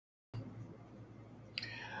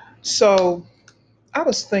So I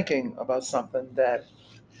was thinking about something that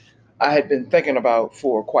I had been thinking about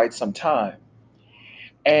for quite some time.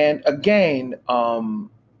 And again,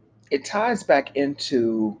 it ties back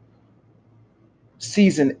into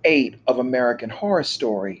season 8 of American Horror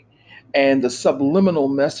Story and the subliminal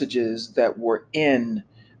messages that were in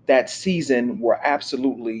that season were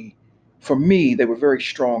absolutely, for me, they were very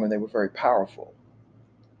strong and they were very powerful.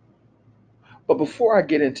 But before I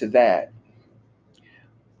get into that,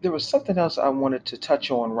 there was something else I wanted to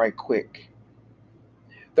touch on right quick.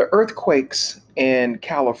 The earthquakes in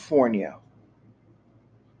California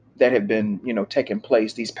that have been, taking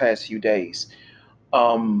place these past few days.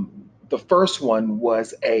 The first one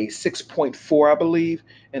was a 6.4, I believe,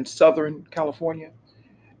 in Southern California,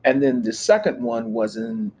 and then the second one was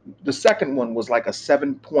like a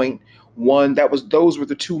 7.1. Those were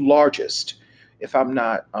the two largest, if I'm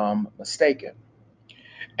not mistaken.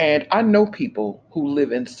 And I know people who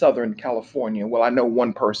live in Southern California. Well, I know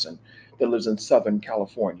one person that lives in Southern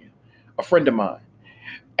California, a friend of mine,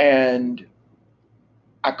 and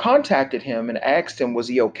I contacted him and asked him, was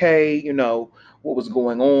he okay? What was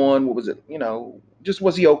going on? What was it? Just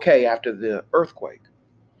was he okay after the earthquake?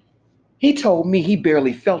 He told me he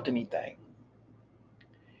barely felt anything.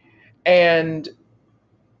 And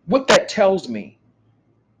what that tells me,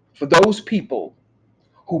 for those people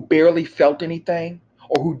who barely felt anything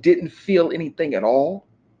or who didn't feel anything at all,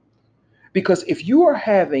 because if you are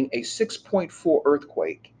having a 6.4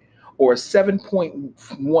 earthquake or a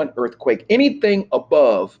 7.1 earthquake, anything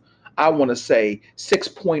above, I want to say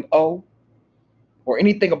 6.0, or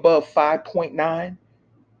anything above 5.9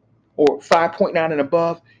 or 5.9 and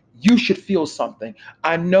above, you should feel something.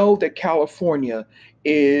 I know that California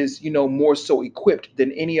is, more so equipped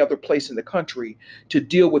than any other place in the country to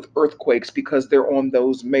deal with earthquakes because they're on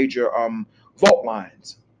those major fault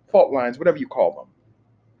lines, whatever you call them.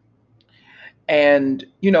 And,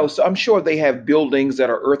 so I'm sure they have buildings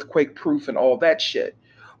that are earthquake proof and all that shit.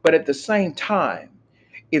 But at the same time,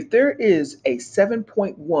 if there is a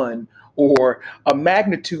 7.1 or a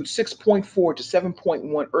magnitude 6.4 to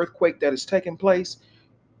 7.1 earthquake that is taking place,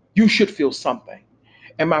 you should feel something.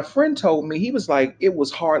 And my friend told me, he was like, it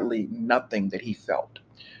was hardly nothing that he felt.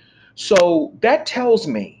 So that tells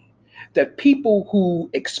me that people who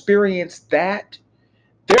experience that,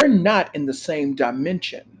 they're not in the same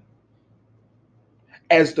dimension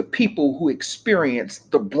as the people who experience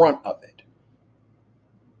the brunt of it.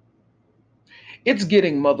 It's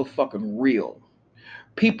getting motherfucking real.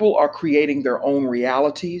 People are creating their own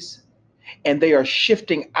realities and they are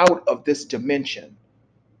shifting out of this dimension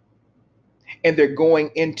and they're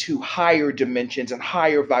going into higher dimensions and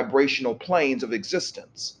higher vibrational planes of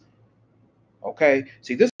existence. Okay?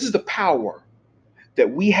 See, this is the power that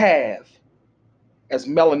we have as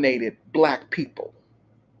melanated black people.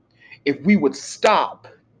 If we would stop,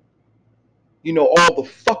 all the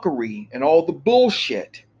fuckery and all the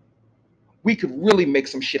bullshit, we could really make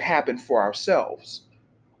some shit happen for ourselves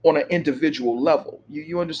on an individual level.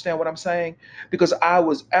 You understand what I'm saying? Because I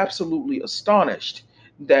was absolutely astonished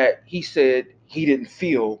that he said he didn't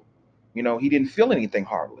feel anything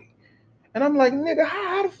hardly. And I'm like, nigga,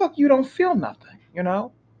 how the fuck you don't feel nothing?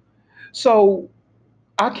 So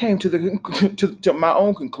I came to the to my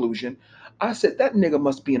own conclusion. I said that nigga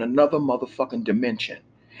must be in another motherfucking dimension.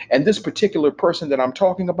 And this particular person that I'm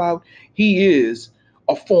talking about, he is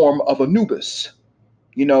a form of Anubis,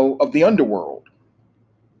 of the underworld.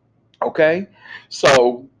 Okay?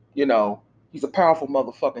 So, he's a powerful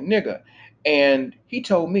motherfucking nigga. And he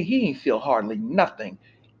told me he didn't feel hardly nothing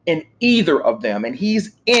in either of them. And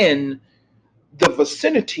he's in the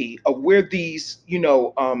vicinity of where these,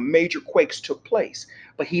 major quakes took place,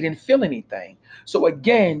 but he didn't feel anything. So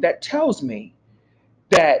again, that tells me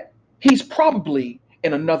that he's probably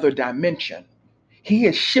in another dimension. He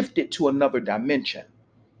has shifted to another dimension.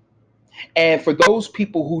 And for those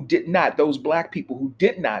people who did not, those black people who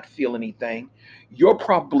did not feel anything, you're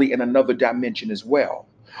probably in another dimension as well.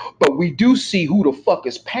 But we do see who the fuck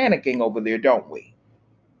is panicking over there, don't we?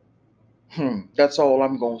 That's all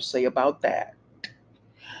I'm going to say about that.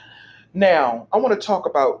 Now, I want to talk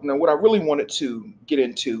about, what I really wanted to get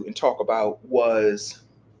into and talk about was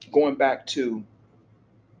going back to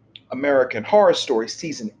American Horror Story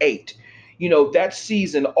season 8. That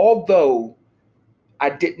season, although I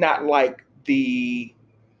did not like the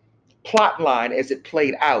plot line as it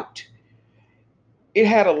played out, it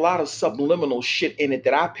had a lot of subliminal shit in it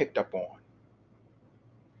that I picked up on.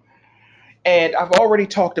 And I've already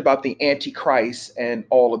talked about the Antichrist and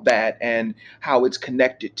all of that and how it's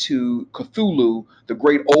connected to Cthulhu, the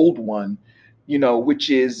great old one, which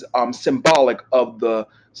is symbolic of the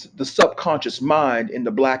the subconscious mind in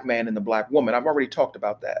the black man and the black woman. I've already talked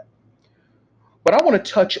about that. But I want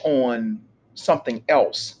to touch on something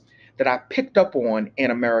else that I picked up on in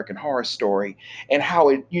American Horror Story, and how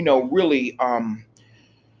it, really,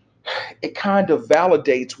 it kind of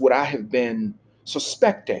validates what I have been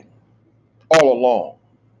suspecting all along.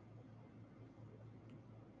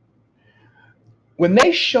 When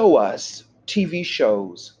they show us TV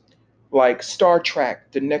shows like Star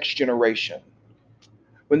Trek, The Next Generation,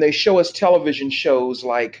 when they show us television shows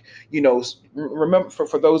like, remember,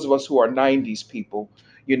 for those of us who are 90s people,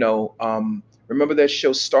 remember that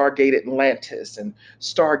show Stargate Atlantis and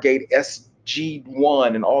Stargate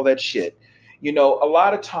SG1 and all that shit. A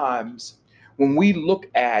lot of times when we look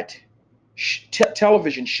at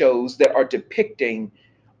television shows that are depicting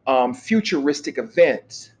futuristic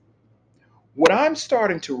events, what I'm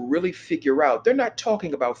starting to really figure out, they're not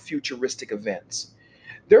talking about futuristic events.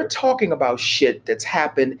 They're talking about shit that's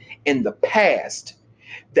happened in the past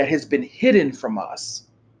that has been hidden from us.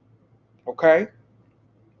 Okay?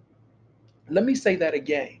 Let me say that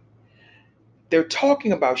again. They're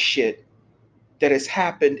talking about shit that has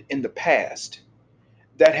happened in the past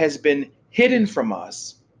that has been hidden from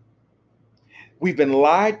us. We've been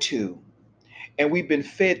lied to, and we've been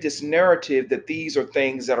fed this narrative that these are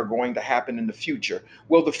things that are going to happen in the future.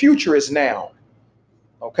 Well, the future is now.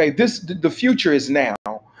 Okay? The future is now.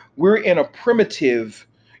 We're in a primitive,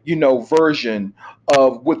 version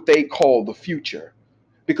of what they call the future,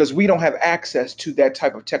 because we don't have access to that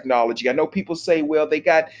type of technology. I know people say, well, they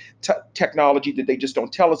got technology that they just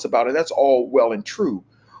don't tell us about, and that's all well and true.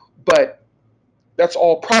 But that's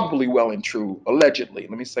all probably well and true, allegedly.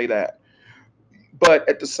 Let me say that. But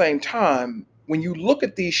at the same time, when you look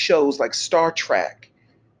at these shows like Star Trek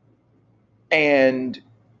and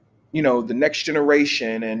the Next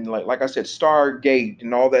Generation, and like I said, Stargate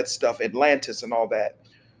and all that stuff, Atlantis and all that,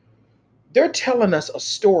 they're telling us a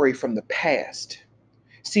story from the past.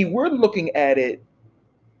 See, we're looking at it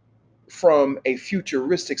from a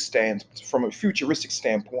futuristic standpoint,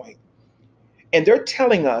 and they're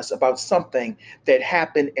telling us about something that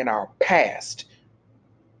happened in our past.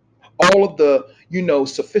 All of the,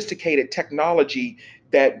 sophisticated technology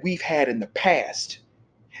that we've had in the past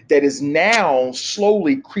that is now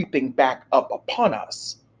slowly creeping back up upon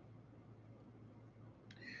us.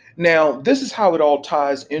 Now, this is how it all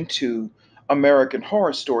ties into American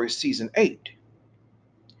Horror Story Season 8.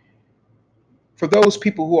 For those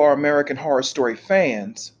people who are American Horror Story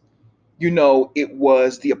fans, it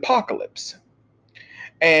was the apocalypse.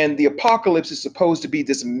 And the apocalypse is supposed to be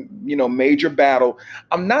this, major battle.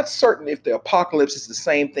 I'm not certain if the apocalypse is the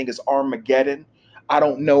same thing as Armageddon. I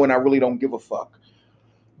don't know, and I really don't give a fuck.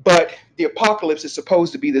 But the apocalypse is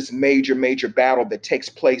supposed to be this major, major battle that takes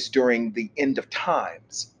place during the end of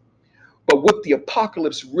times. But what the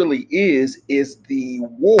apocalypse really is the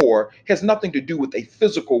war has nothing to do with a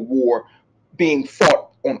physical war being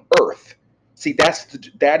fought on Earth. See,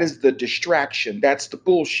 that is the distraction. That's the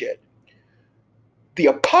bullshit. The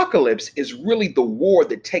apocalypse is really the war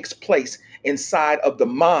that takes place inside of the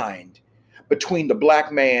mind between the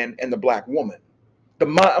black man and the black woman.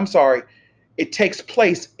 I'm sorry, it takes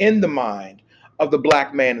place in the mind of the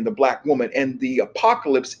black man and the black woman, and the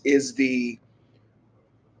apocalypse is the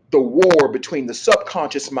war between the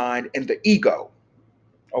subconscious mind and the ego.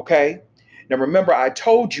 Okay? Now remember, I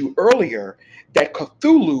told you earlier that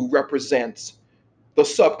Cthulhu represents the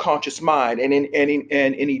subconscious mind, and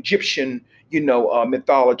in Egyptian,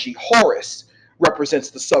 mythology, Horus represents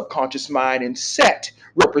the subconscious mind, and Set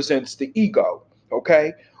represents the ego.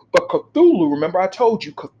 Okay? But Cthulhu, remember I told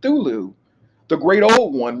you, Cthulhu, the great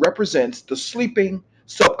old one, represents the sleeping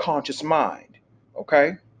subconscious mind.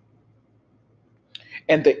 Okay?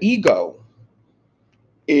 And the ego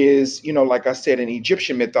is, like I said, in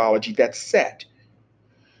Egyptian mythology, that's Set.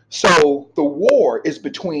 So the war is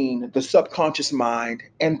between the subconscious mind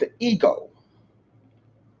and the ego,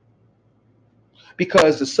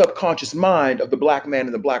 because the subconscious mind of the black man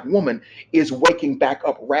and the black woman is waking back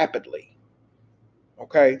up rapidly.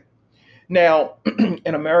 Okay? Now,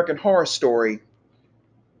 in American Horror Story,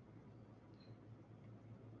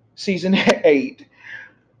 season 8,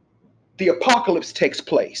 the apocalypse takes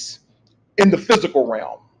place in the physical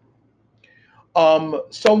realm.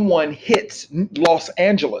 Someone hits Los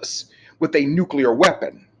Angeles with a nuclear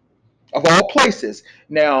weapon, of all places.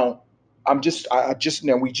 Now,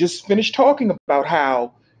 now we just finished talking about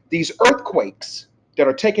how these earthquakes that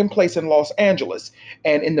are taking place in Los Angeles,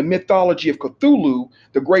 and in the mythology of Cthulhu,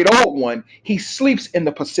 the great old one, he sleeps in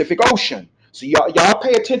the Pacific Ocean. So y'all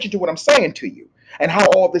pay attention to what I'm saying to you and how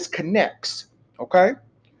all this connects. Okay?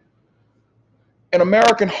 An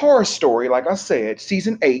American Horror Story, like I said,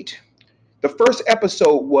 season 8, the first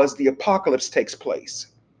episode was The Apocalypse Takes Place.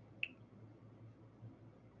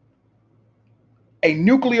 A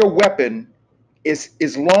nuclear weapon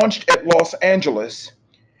is launched at Los Angeles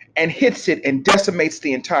and hits it and decimates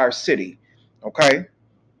the entire city. Okay?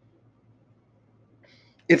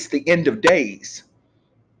 It's the end of days.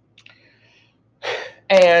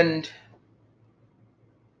 And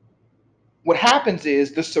what happens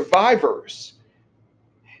is the survivors,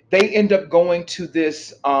 they end up going to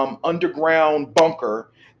this underground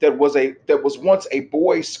bunker that was once a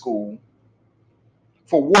boys' school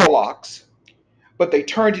for warlocks, but they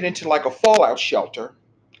turned it into like a fallout shelter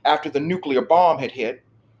after the nuclear bomb had hit.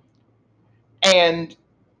 And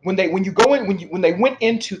when they went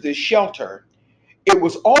into this shelter, it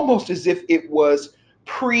was almost as if it was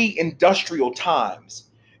pre-industrial times.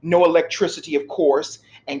 No electricity, of course,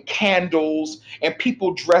 and candles, and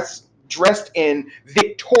people dressed in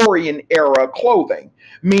Victorian era clothing,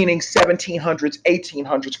 meaning 1700s,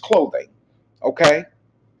 1800s clothing. Okay?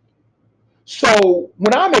 So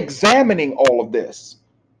when I'm examining all of this,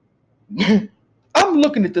 I'm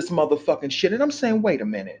looking at this motherfucking shit and I'm saying, wait a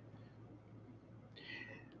minute.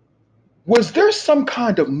 Was there some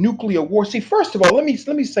kind of nuclear war? See, first of all, let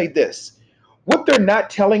me say this. What they're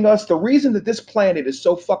not telling us, the reason that this planet is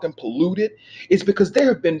so fucking polluted is because there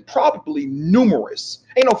have been probably numerous,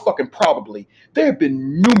 ain't no fucking probably, there have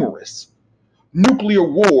been numerous nuclear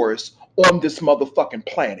wars on this motherfucking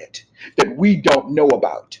planet that we don't know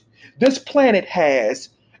about. This planet has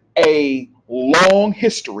a long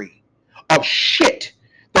history of shit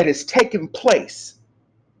that has taken place.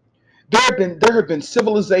 There have been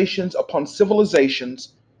civilizations upon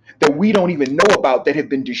civilizations that we don't even know about that have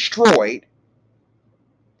been destroyed,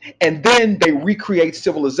 and then they recreate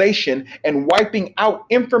civilization and wiping out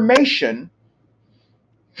information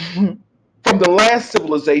from the last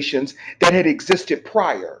civilizations that had existed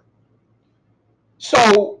prior.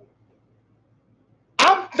 So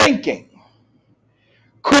I'm thinking,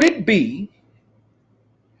 could it be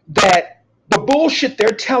that the bullshit they're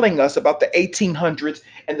telling us about the 1800s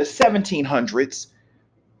and the 1700s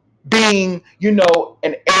being,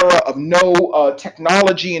 an era of no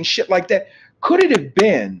technology and shit like that, could it have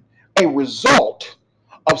been a result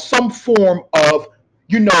of some form of,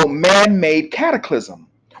 man-made cataclysm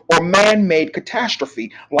or man-made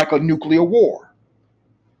catastrophe like a nuclear war?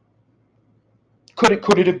 Could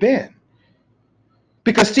it have been?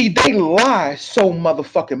 Because see, they lie so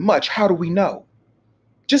motherfucking much. How do we know?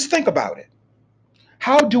 Just think about it.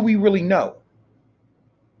 How do we really know?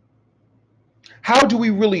 How do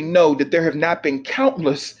we really know that there have not been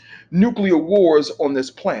countless nuclear wars on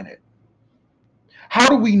this planet? How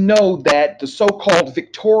do we know that the so-called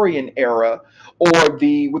Victorian era or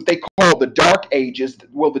the what they call the Dark Ages,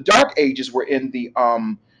 well, the Dark Ages were in the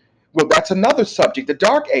well, that's another subject. The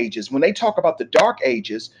Dark Ages, when they talk about the Dark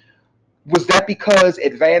Ages, was that because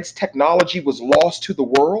advanced technology was lost to the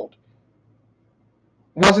world?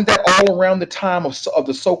 Wasn't that all around the time of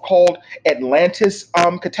the so-called Atlantis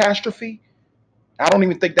catastrophe? I don't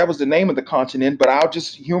even think that was the name of the continent, but I'll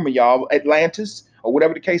just humor y'all, Atlantis, or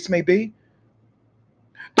whatever the case may be.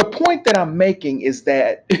 The point that I'm making is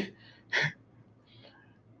that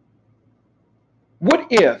what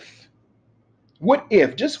if,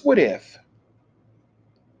 just what if,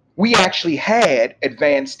 we actually had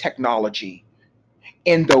advanced technology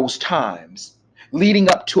in those times, leading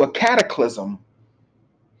up to a cataclysm,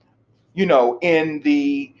 in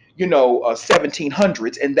the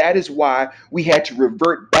 1700s, and that is why we had to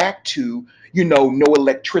revert back to no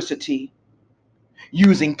electricity,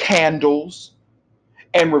 using candles,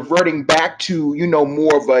 and reverting back to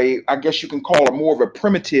more of a, I guess you can call it more of a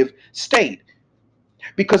primitive state.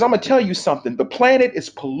 Because I'm gonna tell you something, the planet is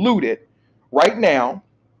polluted right now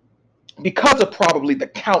because of probably the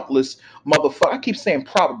countless motherfucker. I keep saying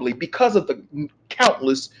probably because of the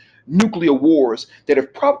countless nuclear wars that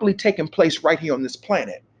have probably taken place right here on this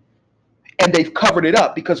planet. And they've covered it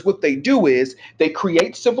up because what they do is they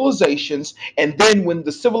create civilizations, and then when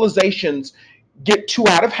the civilizations get too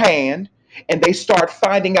out of hand and they start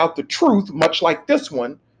finding out the truth, much like this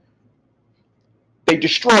one, they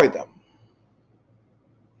destroy them.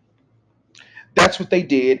 That's what they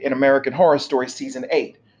did in American Horror Story season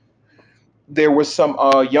 8. There were some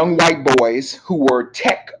young white boys who were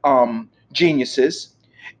tech geniuses,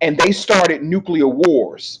 and they started nuclear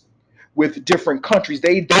wars with different countries.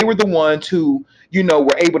 They were the ones who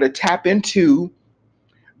were able to tap into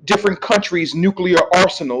different countries' nuclear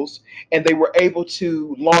arsenals, and they were able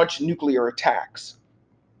to launch nuclear attacks.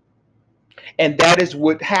 And that is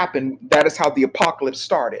what happened. That is how the apocalypse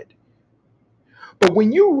started. But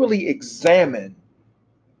when you really examine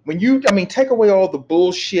When you, I mean, take away all the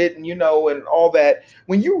bullshit and, and all that,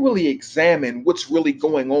 when you really examine what's really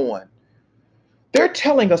going on, they're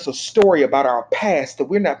telling us a story about our past that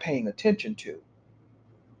we're not paying attention to.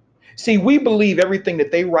 See, we believe everything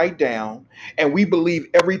that they write down and we believe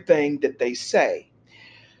everything that they say.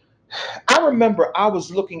 I remember I was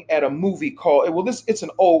looking at a movie called, well, it's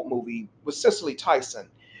an old movie with Cicely Tyson,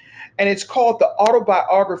 and it's called The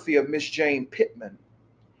Autobiography of Miss Jane Pittman.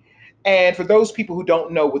 And for those people who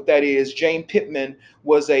don't know what that is, Jane Pittman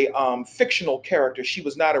was a fictional character. She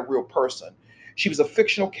was not a real person. She was a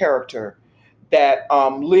fictional character that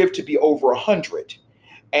lived to be over 100.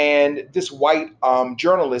 And this white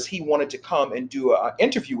journalist, he wanted to come and do an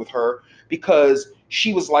interview with her because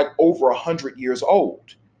she was like over 100 years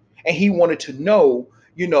old, and he wanted to know,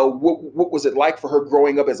 what was it like for her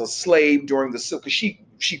growing up as a slave during the, because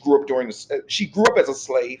she grew up during the, she grew up as a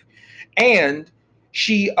slave, and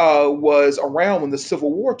she was around when the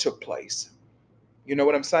Civil War took place. You know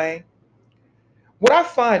what I'm saying? What I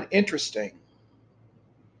find interesting,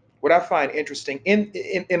 what I find interesting in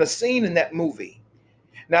a scene in that movie.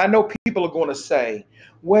 Now I know people are going to say,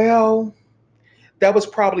 well, that was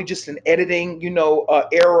probably just an editing,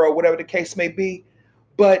 error or whatever the case may be.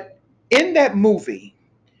 But in that movie,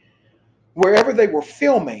 wherever they were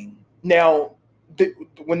filming, now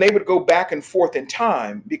when they would go back and forth in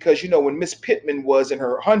time, because when Miss Pittman was in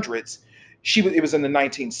her hundreds, it was in the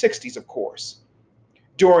 1960s, of course,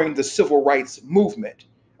 during the civil rights movement,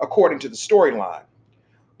 according to the storyline.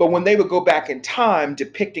 But when they would go back in time,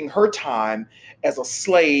 depicting her time as a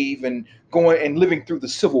slave and going and living through the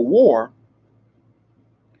Civil War,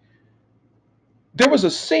 there was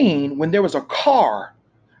a scene when there was a car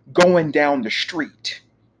going down the street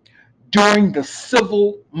during the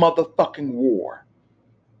Civil motherfucking War.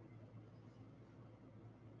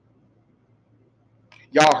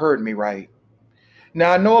 Y'all heard me right.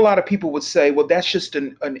 Now, I know a lot of people would say, well, that's just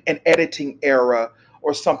an editing error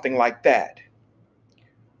or something like that.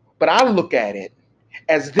 But I look at it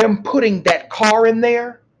as them putting that car in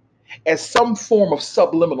there as some form of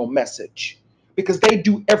subliminal message, because they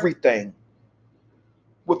do everything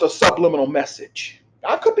with a subliminal message.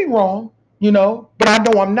 I could be wrong, but I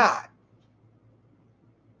know I'm not.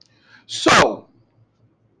 So,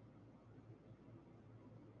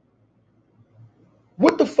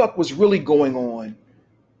 what the fuck was really going on,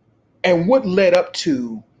 and what led up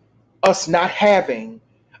to us not having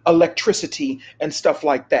electricity and stuff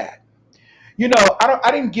like that?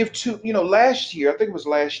 I didn't give too, last year, I think it was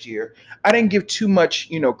last year, I didn't give too much,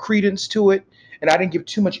 credence to it, and I didn't give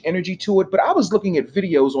too much energy to it. But I was looking at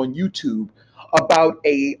videos on YouTube about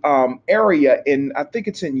a area in, I think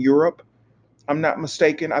it's in Europe. I'm not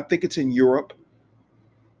mistaken. I think it's in Europe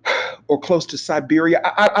or close to Siberia.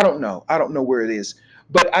 I don't know. I don't know where it is,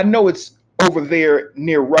 but I know it's over there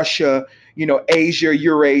near Russia, Asia,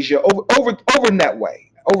 Eurasia, over in that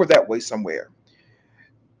way, over that way somewhere.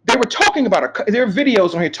 They were talking about there are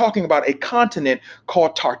videos on here talking about a continent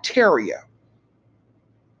called Tartaria.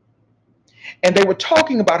 And they were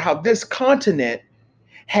talking about how this continent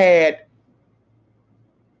had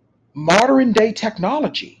modern day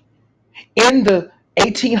technology in the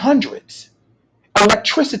 1800s,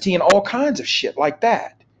 electricity and all kinds of shit like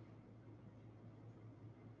that.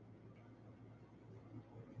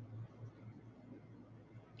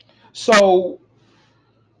 So,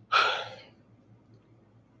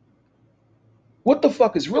 what the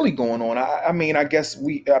fuck is really going on? I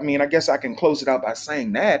guess I can close it out by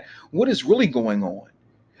saying that. What is really going on?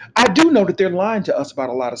 I do know that they're lying to us about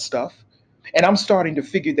a lot of stuff. And I'm starting to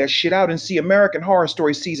figure that shit out and see American Horror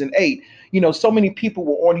Story season 8. So many people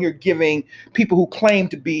were on here giving people who claim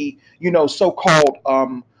to be,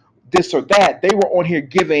 so-called this or that. They were on here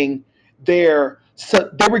giving they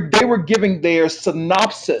were giving their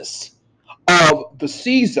synopsis of the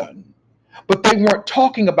season, but they weren't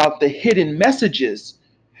talking about the hidden messages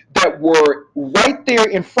that were right there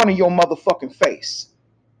in front of your motherfucking face.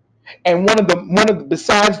 And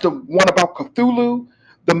besides the one about Cthulhu,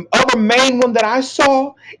 the other main one that I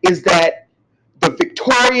saw is that the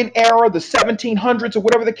Victorian era, the 1700s, or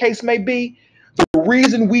whatever the case may be, the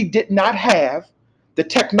reason we did not have the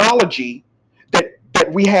technology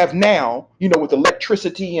that we have now, with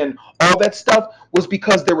electricity and all that stuff, was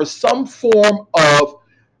because there was some form of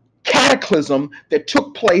cataclysm that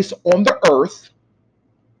took place on the earth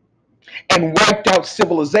and wiped out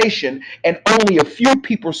civilization, and only a few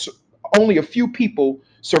people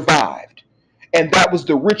survived, and that was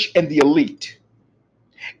the rich and the elite.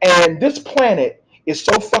 And this planet is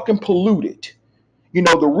so fucking polluted.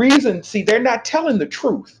 The reason, see, they're not telling the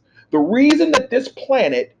truth. The reason that this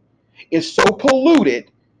planet is so polluted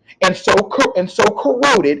and so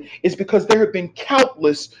corroded is because there have been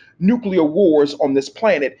countless nuclear wars on this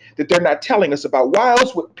planet that they're not telling us about. Why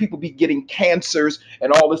else would people be getting cancers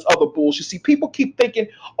and all this other bullshit? See, people keep thinking,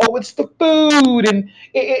 oh, it's the food and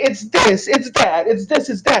it's this, it's that, it's this,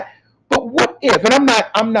 it's that. But what if? And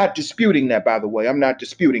I'm not disputing that, by the way. I'm not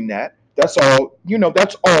disputing that. That's all,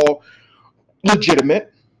 that's all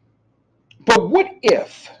legitimate. But what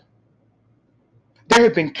if there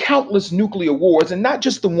have been countless nuclear wars, and not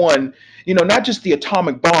just the one, not just the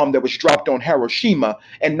atomic bomb that was dropped on Hiroshima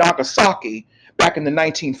and Nagasaki back in the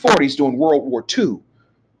 1940s during World War II.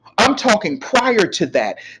 I'm talking prior to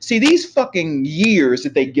that. See, these fucking years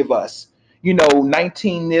that they give us,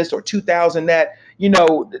 19 this or 2000 that,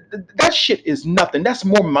 that shit is nothing. That's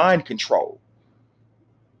more mind control.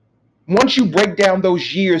 Once you break down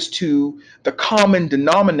those years to the common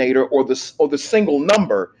denominator or the single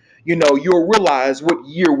number, you'll realize what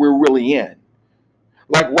year we're really in.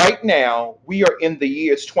 Like right now, we are in the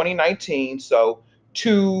year, it's 2019, so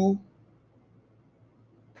two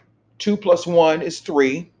plus one is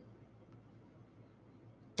three.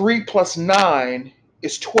 3 plus 9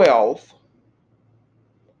 is 12.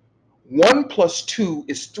 1 plus 2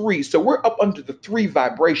 is 3. So we're up under the 3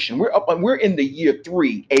 vibration. We're in the year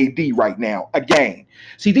 3 AD right now. Again.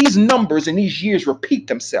 See, these numbers and these years repeat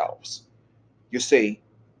themselves. You see,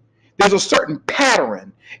 there's a certain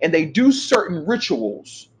pattern and they do certain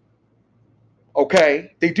rituals.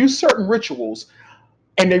 Okay? They do certain rituals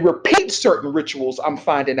and they repeat certain rituals, I'm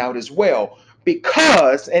finding out as well.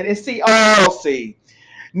 Because, and see,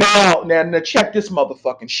 now check this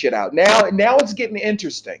motherfucking shit out. Now it's getting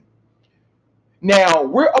interesting. Now,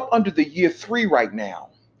 we're up under the year 3 right now.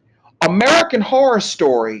 American Horror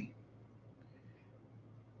Story,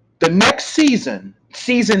 the next season,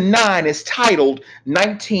 season 9, is titled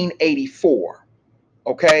 1984.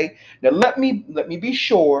 Okay? Now let me be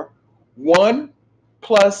sure. 1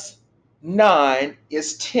 plus 9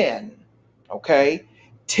 is 10. Okay?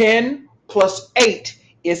 10 plus 8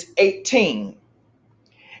 is 18.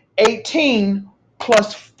 18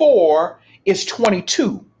 plus 4 is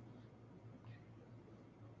 22.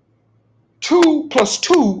 2 plus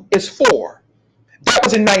 2 is 4. That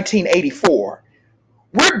was in 1984.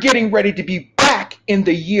 We're getting ready to be back in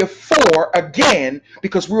the year 4 again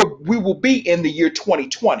because we will be in the year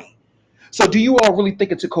 2020. So do you all really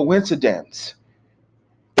think it's a coincidence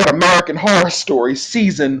that American Horror Story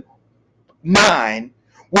season 9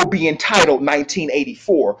 will be entitled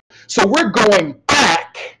 1984? So we're going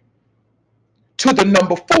back to the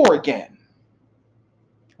number 4 again.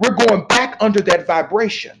 We're going back under that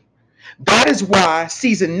vibration. That is why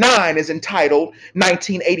season 9 is entitled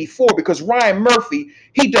 1984, because Ryan Murphy,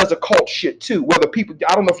 he does occult shit too. Whether people,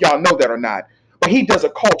 I don't know if y'all know that or not, but he does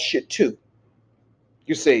occult shit too.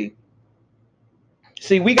 You see,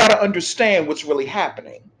 we got to understand what's really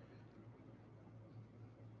happening.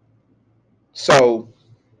 So,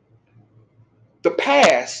 the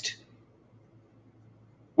past,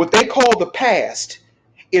 what they call the past,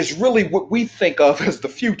 is really what we think of as the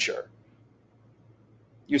future.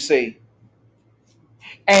 You see,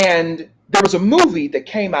 and there was a movie that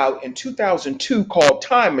came out in 2002 called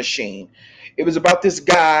Time Machine. It was about this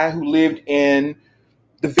guy who lived in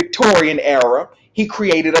the Victorian era. He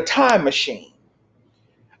created a time machine.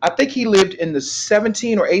 I think he lived in the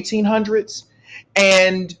 17 or 1800s,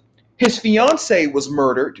 and his fiance was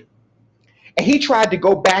murdered, and he tried to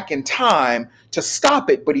go back in time to stop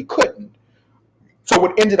it, but he couldn't. So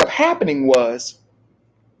what ended up happening was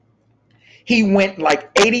he went like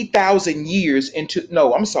 80,000 years into,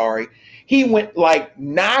 no, I'm sorry. He went like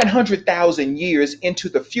 900,000 years into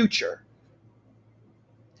the future.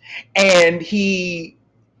 And he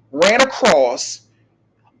ran across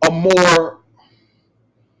a more,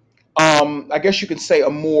 I guess you could say a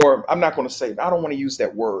more, I'm not going to say, I don't want to use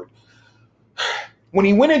that word. When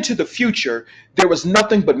he went into the future, there was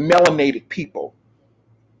nothing but melanated people.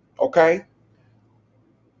 Okay?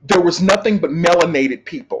 There was nothing but melanated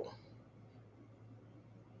people.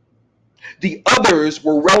 The others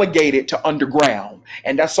were relegated to underground.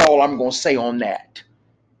 And that's all I'm going to say on that.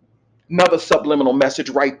 Another subliminal message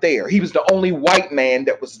right there. He was the only white man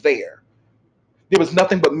that was there. There was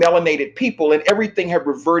nothing but melanated people, and everything had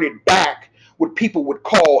reverted back what people would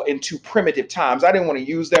call into primitive times. I didn't want to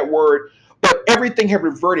use that word, but everything had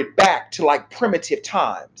reverted back to like primitive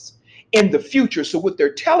times in the future. So what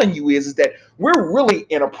they're telling you is that we're really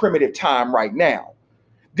in a primitive time right now.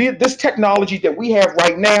 This technology that we have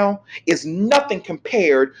right now is nothing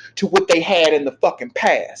compared to what they had in the fucking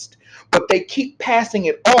past. But they keep passing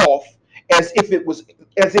it off as if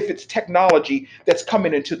it's technology that's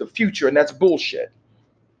coming into the future, and that's bullshit.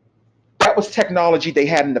 That was technology they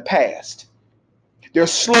had in the past. They're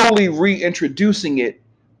slowly reintroducing it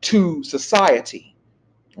to society.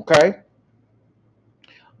 Okay?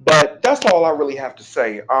 But that's all I really have to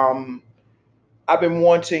say. I've been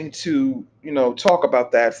wanting to, talk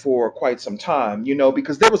about that for quite some time,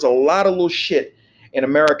 because there was a lot of little shit in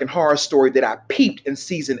American Horror Story that I peeped in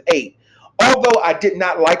season 8. Although I did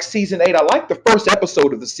not like season 8, I liked the first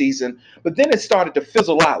episode of the season, but then it started to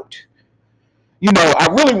fizzle out. I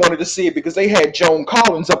really wanted to see it because they had Joan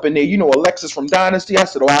Collins up in there, Alexis from Dynasty. I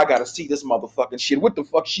said, oh, I gotta see this motherfucking shit. What the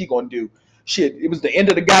fuck she gonna do? Shit, it was the end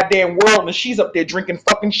of the goddamn world and she's up there drinking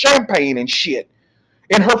fucking champagne and shit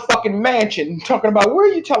in her fucking mansion, talking about where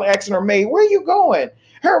are you telling asking her maid, where are you going?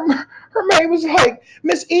 Her maid was like,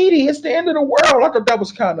 Miss Edie, it's the end of the world. I thought that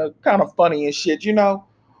was kind of funny and shit,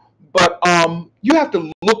 But you have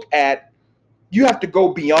to you have to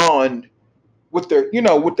go beyond what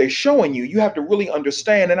they're showing you. You have to really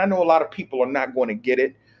understand, and I know a lot of people are not going to get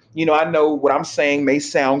it. I know what I'm saying may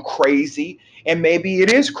sound crazy, and maybe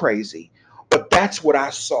it is crazy, but that's what I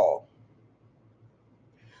saw.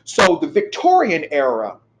 So the Victorian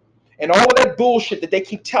era and all of that bullshit that they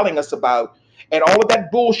keep telling us about, and all of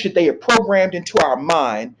that bullshit they have programmed into our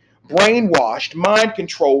mind, brainwashed, mind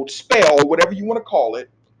controlled, spell, whatever you want to call it,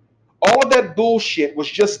 all of that bullshit was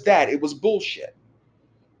just that. It was bullshit.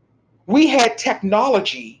 We had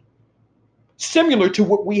technology similar to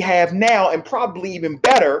what we have now, and probably even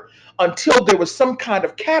better, until there was some kind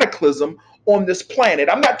of cataclysm on this planet.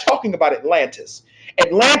 I'm not talking about Atlantis.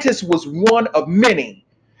 Atlantis was one of many.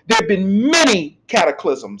 There have been many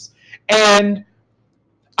cataclysms. And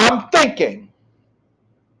I'm thinking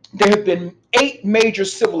there have been 8 major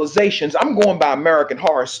civilizations. I'm going by American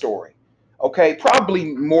Horror Story. Okay,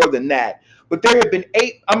 probably more than that. But there have been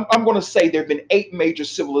 8, I'm going to say there have been 8 major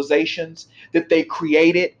civilizations that they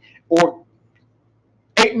created, or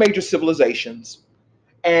 8 major civilizations,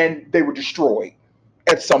 and they were destroyed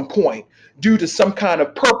at some point due to some kind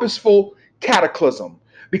of purposeful cataclysm.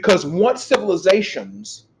 Because once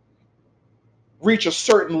civilizations reach a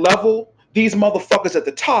certain level, these motherfuckers at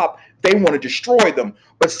the top, they want to destroy them.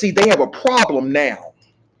 But see, they have a problem now.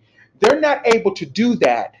 They're not able to do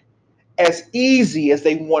that as easy as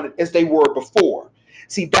they were before.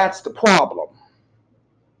 See, that's the problem.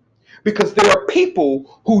 Because there are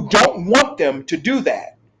people who don't want them to do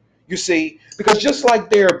that. You see, because just like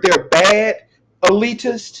they're bad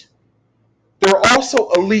elitists, there are also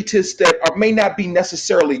elitists that may not be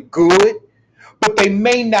necessarily good, but they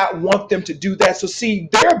may not want them to do that. So see,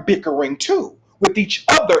 they're bickering too with each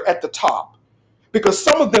other at the top, because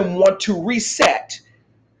some of them want to reset.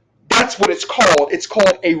 That's what it's called. It's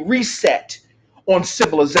called a reset on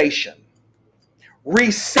civilization.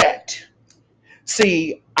 Reset.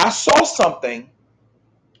 See, I saw something,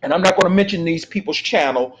 and I'm not going to mention these people's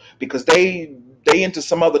channel because they into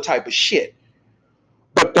some other type of shit.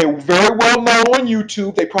 But they're very well known on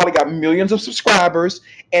YouTube. They probably got millions of subscribers,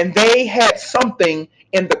 and they had something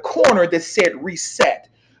in the corner that said reset.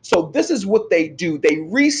 So this is what they do. They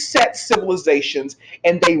reset civilizations,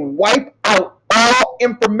 and they wipe out all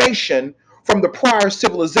information from the prior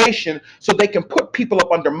civilization so they can put people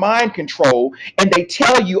up under mind control. And they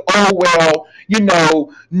tell you, oh, well,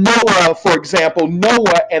 Noah, for example,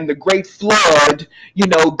 Noah and the great flood,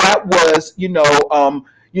 that was,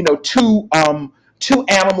 two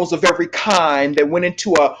animals of every kind that went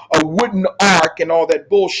into a wooden ark and all that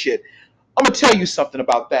bullshit. I'm gonna tell you something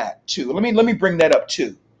about that too. Let me bring that up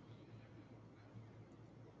too.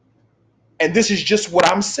 And this is just what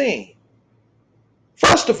I'm seeing.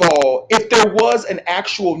 First of all, if there was an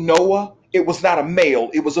actual Noah, it was not a male,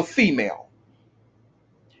 it was a female.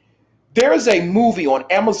 There is a movie on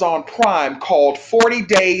Amazon Prime called 40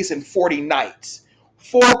 Days and 40 Nights.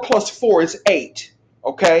 4 plus 4 is 8.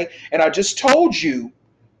 Okay? And I just told you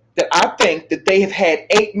that I think that they have had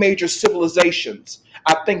 8 major civilizations.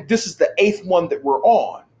 I think this is the 8th one that we're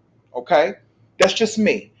on. Okay? That's just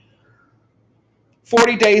me.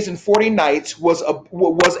 40 Days and 40 Nights was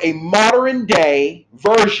a modern day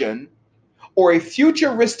version or a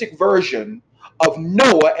futuristic version of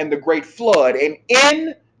Noah and the Great Flood. And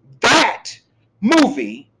in that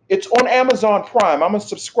movie, it's on Amazon Prime. I'm a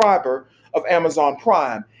subscriber of Amazon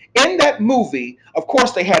Prime. In that movie, of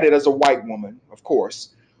course, they had it as a white woman, of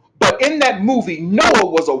course. But in that movie, Noah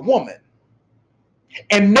was a woman.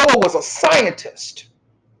 And Noah was a scientist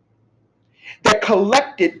that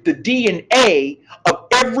collected the DNA of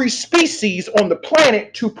every species on the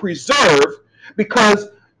planet to preserve, because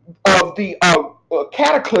of the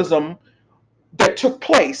cataclysm that took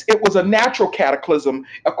place. It was a natural cataclysm,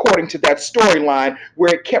 according to that storyline,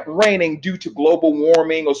 where it kept raining due to global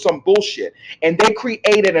warming or some bullshit. And they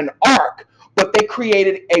created an ark, but they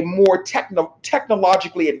created a more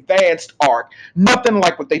technologically advanced ark. Nothing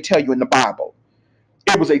like what they tell you in the Bible.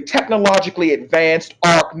 It was a technologically advanced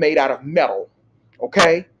ark made out of metal.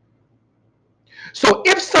 Okay? So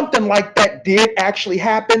if something like that did actually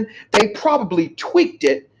happen, they probably tweaked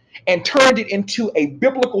it and turned it into a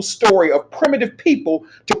biblical story of primitive people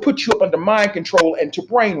to put you up under mind control and to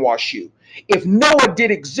brainwash you. If Noah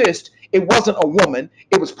did exist, it wasn't a woman.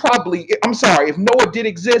 It was probably, I'm sorry, if Noah did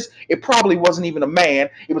exist, it probably wasn't even a man.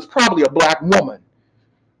 It was probably a black woman.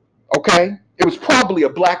 Okay? It was probably a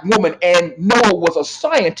black woman, and Noah was a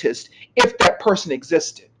scientist if that person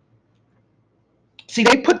existed. See,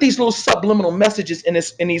 they put these little subliminal messages in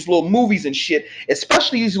these little movies and shit,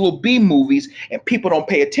 especially these little B movies, and people don't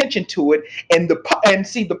pay attention to it. And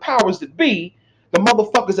see the powers that be, the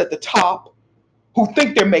motherfuckers at the top who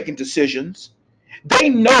think they're making decisions, they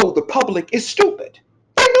know the public is stupid.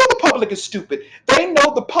 They know the public is stupid. They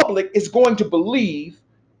know the public is going to believe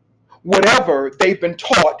whatever they've been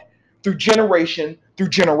taught through generation.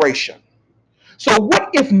 So what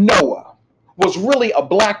if Noah was really a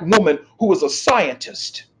black woman who was a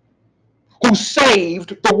scientist who saved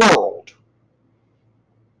the world?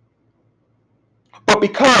 But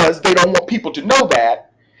because they don't want people to know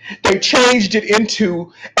that, they changed it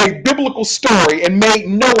into a biblical story and made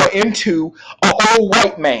Noah into an old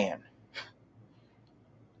white man.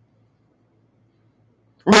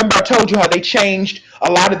 Remember, I told you how they changed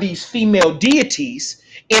a lot of these female deities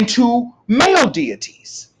into male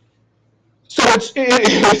deities. So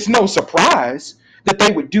it's no surprise that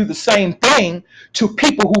they would do the same thing to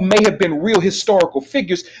people who may have been real historical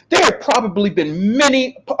figures. There have probably been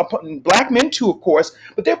many, black men too, of course,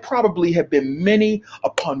 but there probably have been many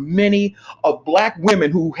upon many of black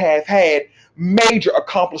women who have had major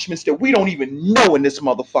accomplishments that we don't even know in this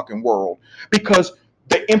motherfucking world, because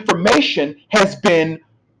the information has been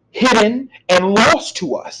hidden and lost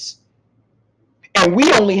to us. And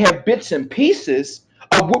we only have bits and pieces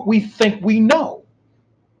of what we think we know.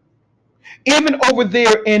 Even over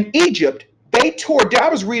there in Egypt, they tore down. I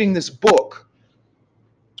was reading this book.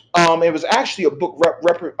 It was actually a book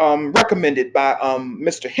recommended by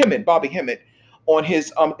Mr. Hemmett, Bobby Hemmett, on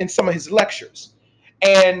his in some of his lectures.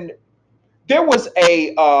 And there was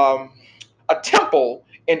a temple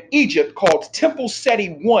in Egypt called Temple Seti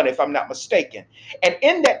I, if I'm not mistaken. And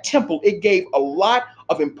in that temple, it gave a lot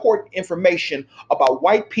of important information about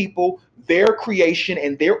white people, their creation,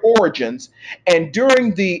 and their origins. And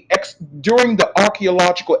during the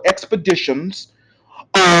archaeological expeditions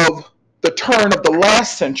of the turn of the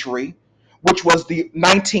last century, which was the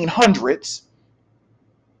 1900s,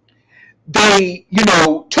 they,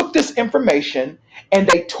 took this information and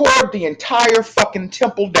they tore the entire fucking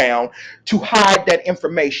temple down to hide that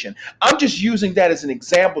information. I'm just using that as an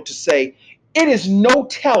example to say it is no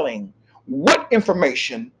telling what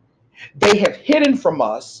information they have hidden from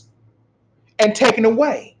us and taken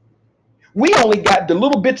away. We only got the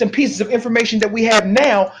little bits and pieces of information that we have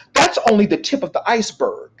now. That's only the tip of the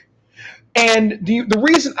iceberg. And the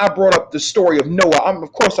reason I brought up the story of Noah,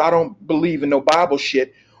 of course, I don't believe in no Bible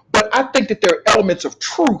shit, but I think that there are elements of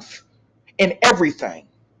truth in everything.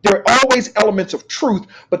 There are always elements of truth,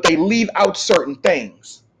 but they leave out certain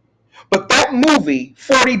things. But that movie,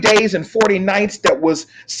 40 Days and 40 Nights, that was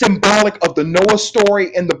symbolic of the Noah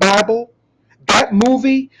story in the Bible, that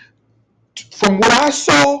movie, from what I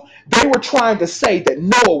saw, they were trying to say that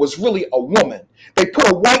Noah was really a woman. They put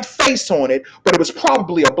a white face on it, but it was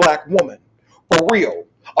probably a black woman. For real.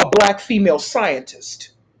 A black female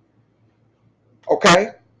scientist. Okay?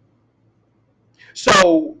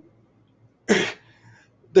 So,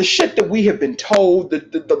 the shit that we have been told,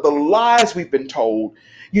 the lies we've been told,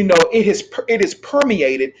 it is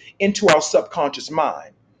permeated into our subconscious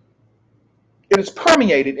mind. It is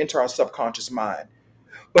permeated into our subconscious mind.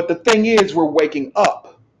 But the thing is, we're waking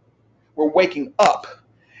up. We're waking up.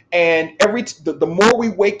 And the more we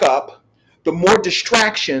wake up, the more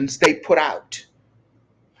distractions they put out.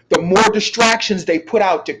 The more distractions they put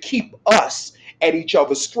out to keep us at each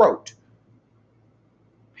other's throat.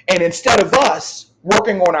 And instead of us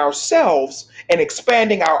working on ourselves and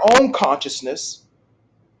expanding our own consciousness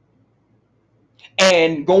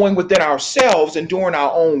and going within ourselves and doing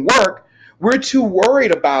our own work, we're too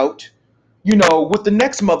worried about, what the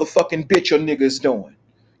next motherfucking bitch or nigga is doing.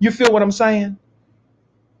 You feel what I'm saying?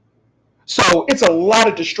 So it's a lot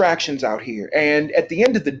of distractions out here. And at the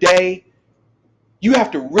end of the day, you have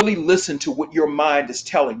to really listen to what your mind is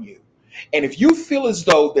telling you. And if you feel as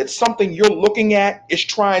though that something you're looking at is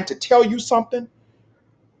trying to tell you something,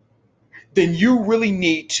 then you really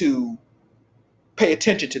need to pay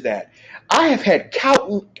attention to that. I've had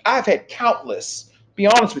countless, be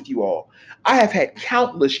honest with you all, I have had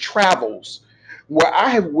countless travels where I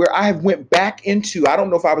have went back into, I don't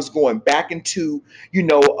know if I was going back into,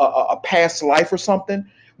 a past life or something,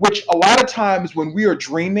 which a lot of times when we are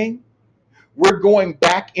dreaming, we're going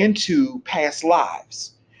back into past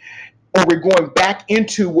lives, or we're going back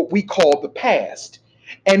into what we call the past.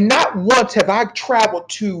 And not once have I traveled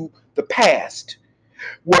to the past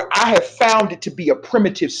where I have found it to be a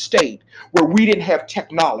primitive state where we didn't have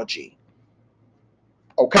technology.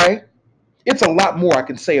 Okay? It's a lot more I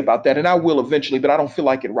can say about that, and I will eventually, but I don't feel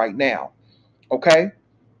like it right now. Okay?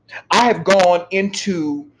 I have gone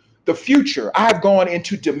into the future, I have gone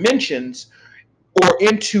into dimensions or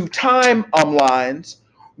into time lines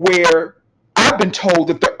where I've been told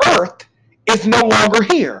that the earth is no longer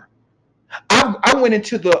here. I went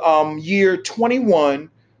into the year 21.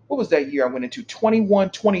 What was that year I went into? 21,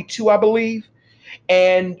 22, I believe.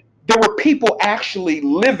 And there were people actually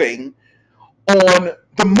living on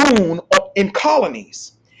the moon in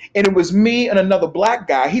colonies. And it was me and another black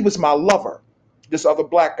guy. He was my lover. This other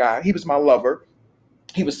black guy, he was my lover.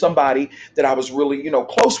 He was somebody that I was really,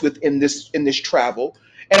 close with in this travel.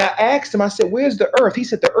 And I asked him, I said, "Where's the earth?" He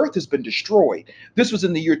said, "The earth has been destroyed." This was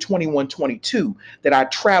in the year 2122 that I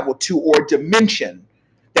traveled to, or dimension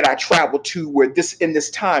that I traveled to, where this in this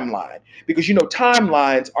timeline. Because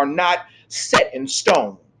timelines are not set in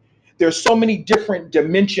stone. There's so many different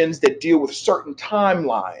dimensions that deal with certain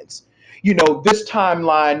timelines. This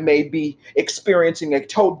timeline may be experiencing a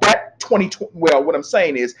total that 20, well, what I'm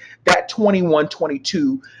saying is that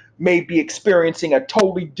 2122 may be experiencing a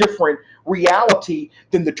totally different reality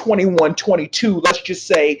than the 2122, let's just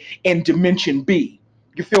say, in dimension B.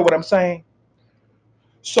 You feel what I'm saying?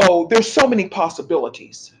 So there's so many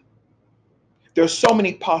possibilities. There's so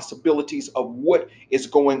many possibilities of what is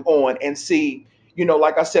going on. And see,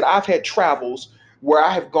 like I said, I've had travels where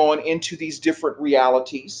I have gone into these different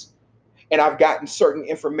realities and I've gotten certain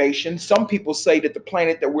information. Some people say that the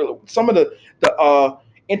planet that we're, some of the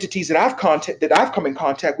entities that I've come in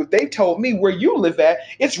contact with, they've told me where you live at,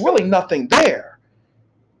 it's really nothing there.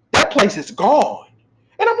 That place is gone.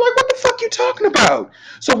 And I'm like, what the fuck you talking about?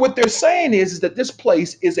 So what they're saying is that this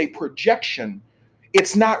place is a projection.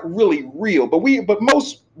 It's not really real. But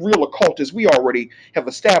most real occultists, we already have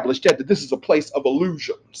established that this is a place of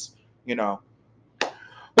illusions, you know.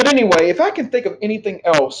 But anyway, if I can think of anything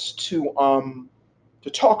else to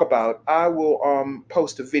talk about, I will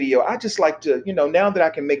post a video. I just like to, now that I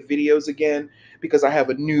can make videos again because I have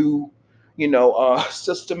a new,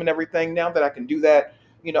 system and everything. Now that I can do that,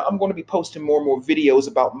 I'm going to be posting more and more videos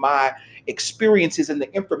about my experiences and the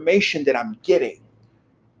information that I'm getting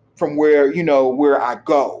from where I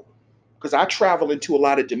go. Because I travel into a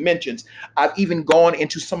lot of dimensions. I've even gone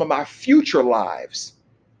into some of my future lives.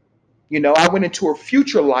 I went into a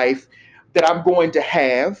future life that I'm going to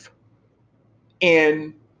have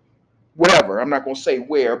in whatever. I'm not going to say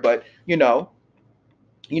where, but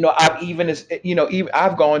I've even as even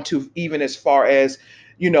I've gone to even as far as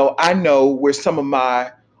I know where some of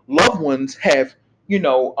my loved ones have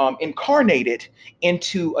incarnated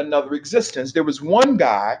into another existence. There was one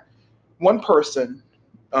person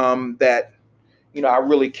that I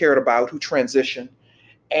really cared about who transitioned,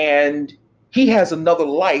 and he has another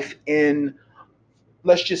life in,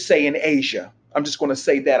 let's just say, in Asia. I'm just going to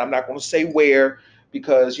say that. I'm not going to say where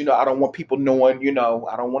because I don't want people knowing.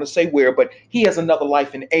 I don't want to say where, but he has another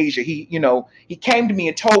life in Asia. He came to me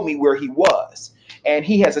and told me where he was, and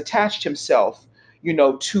he has attached himself,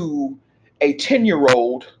 to a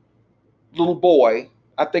 10-year-old little boy.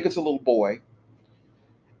 I think it's a little boy,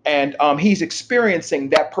 and he's experiencing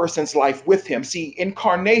that person's life with him. See,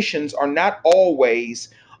 incarnations are not always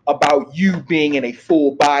about you being in a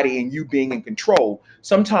full body and you being in control.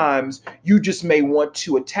 Sometimes you just may want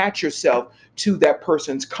to attach yourself to that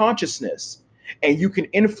person's consciousness, and you can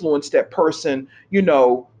influence that person,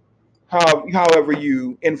 however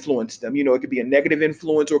you influence them. It could be a negative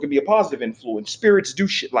influence or it could be a positive influence. Spirits do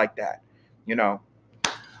shit like that, you know.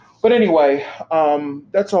 But anyway,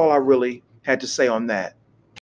 that's all I really had to say on that.